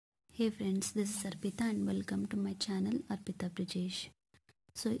Hey friends, this is Arpita and welcome to my channel Arpita Brijesh.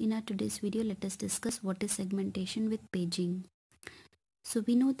 So in our today's video, let us discuss what is segmentation with paging. So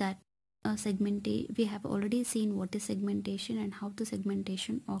we know that we have already seen what is segmentation and how the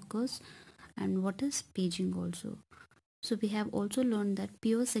segmentation occurs and what is paging also. So we have also learned that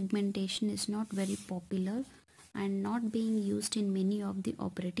pure segmentation is not very popular and not being used in many of the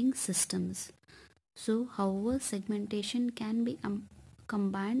operating systems. So however, segmentation can be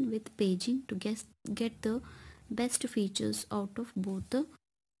combined with paging to get the best features out of both the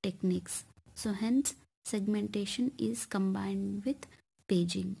techniques. So hence segmentation is combined with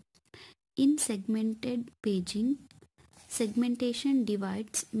paging. In segmented paging, segmentation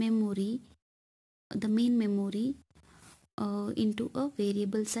divides memory, the main memory, into a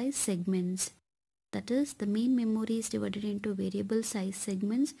variable size segments. That is, the main memory is divided into variable size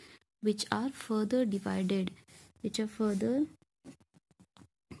segments which are further divided into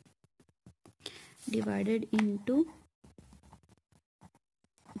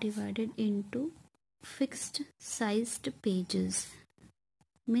fixed sized pages.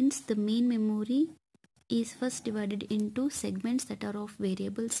 Means the main memory is first divided into segments that are of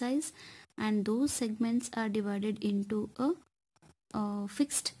variable size, and those segments are divided into a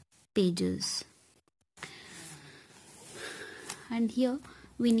fixed pages. And here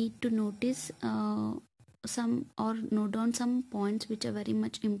we need to notice note down some points which are very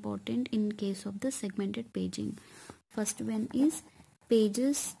much important in case of the segmented paging. First one is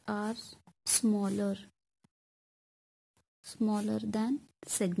pages are smaller than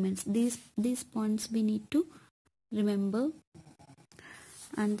segments. These points we need to remember.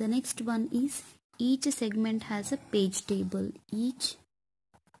 And the next one is each segment has a page table. Each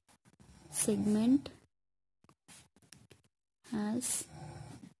segment has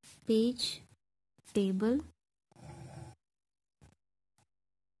page table,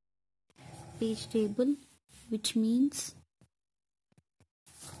 which means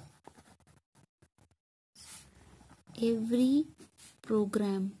every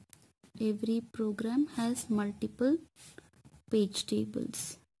program has multiple page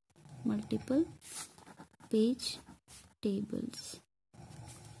tables.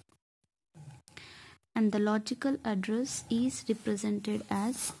 And the logical address is represented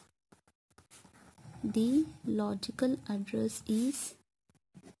as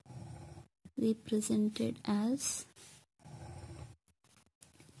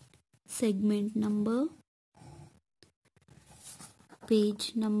segment number,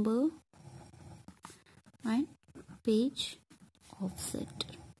 page number, and page offset.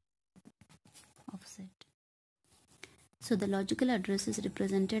 So the logical address is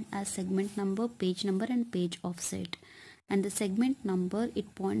represented as segment number, page number, and page offset. And the segment number,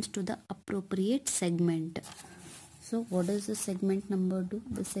 it points to the appropriate segment. So what does the segment number do?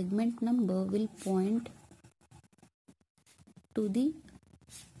 The segment number will point to the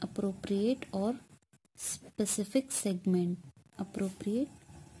appropriate or specific segment.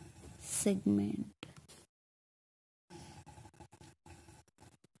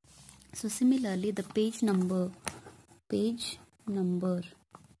 So similarly, the page number,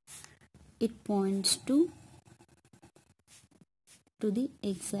 it points to the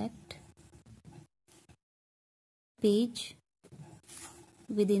exact page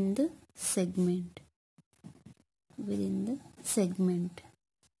within the segment.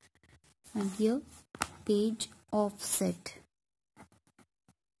 And here page offset,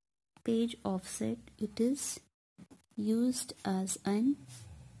 it is used as an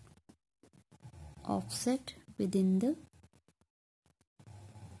offset within the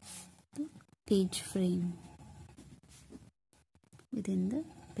page frame.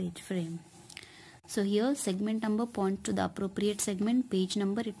 So here segment number points to the appropriate segment, page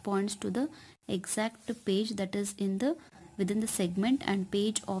number it points to the exact page that is within the segment, and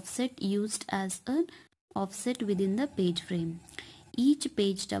page offset used as an offset within the page frame. Each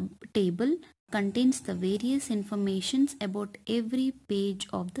page table contains the various informations about every page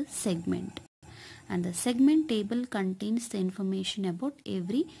of the segment, and the segment table contains the information about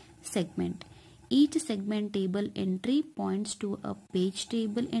every segment. Each segment table entry points to a page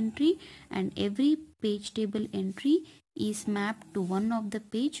table entry, and every page table entry is mapped to one of the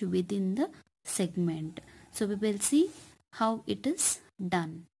page within the segment. So we will see how it is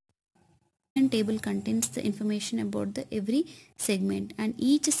done. Segment table contains the information about the every segment, and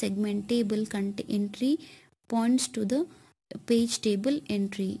each segment table entry points to the page table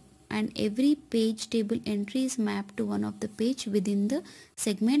entry, and every page table entry is mapped to one of the page within the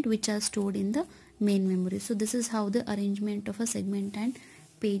segment which are stored in the main memory. So this is how the arrangement of a segment and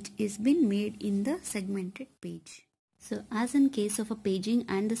page is been made in the segmented page. So as in case of a paging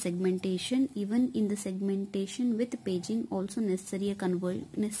and the segmentation, even in the segmentation with paging also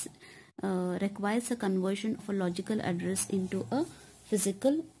requires a conversion of a logical address into a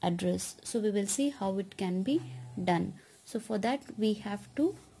physical address. So we will see how it can be done. So for that we have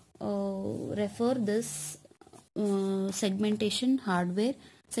to refer this segmentation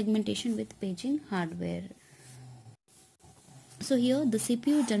with paging hardware. So here the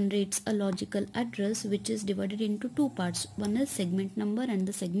CPU generates a logical address which is divided into two parts. One is segment number and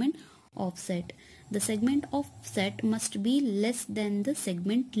the segment offset. The segment offset must be less than the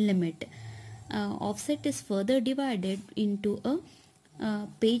segment limit. Offset is further divided into a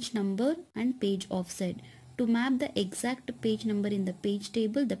page number and page offset. To map the exact page number in the page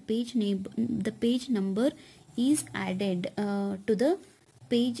table, the page number is added to the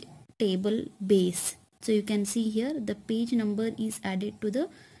page table base. So you can see here the page number is added to the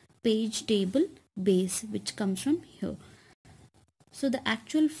page table base, which comes from here. So the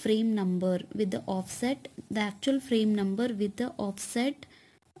actual frame number with the offset,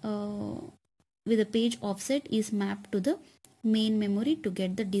 with the page offset is mapped to the main memory to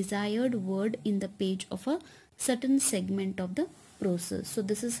get the desired word in the page of a certain segment of the process. So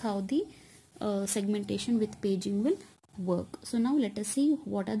this is how the segmentation with paging will work. So now let us see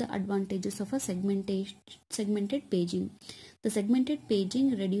what are the advantages of a segmented paging. The segmented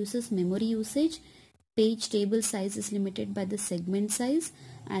paging reduces memory usage. Page table size is limited by the segment size,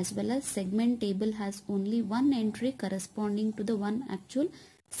 as well as segment table has only one entry corresponding to the one actual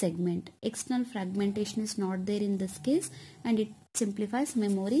segment. External fragmentation is not there in this case, and it simplifies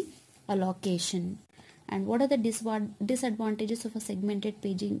memory allocation. And what are the disadvantages of a segmented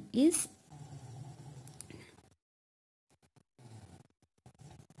paging is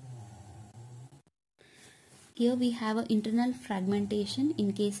here we have an internal fragmentation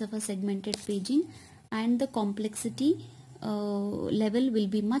in case of a segmented paging, and the complexity level will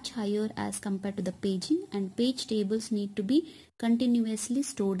be much higher as compared to the paging, and page tables need to be continuously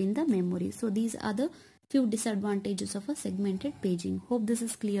stored in the memory. So these are the few disadvantages of a segmented paging. Hope this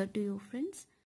is clear to you, friends.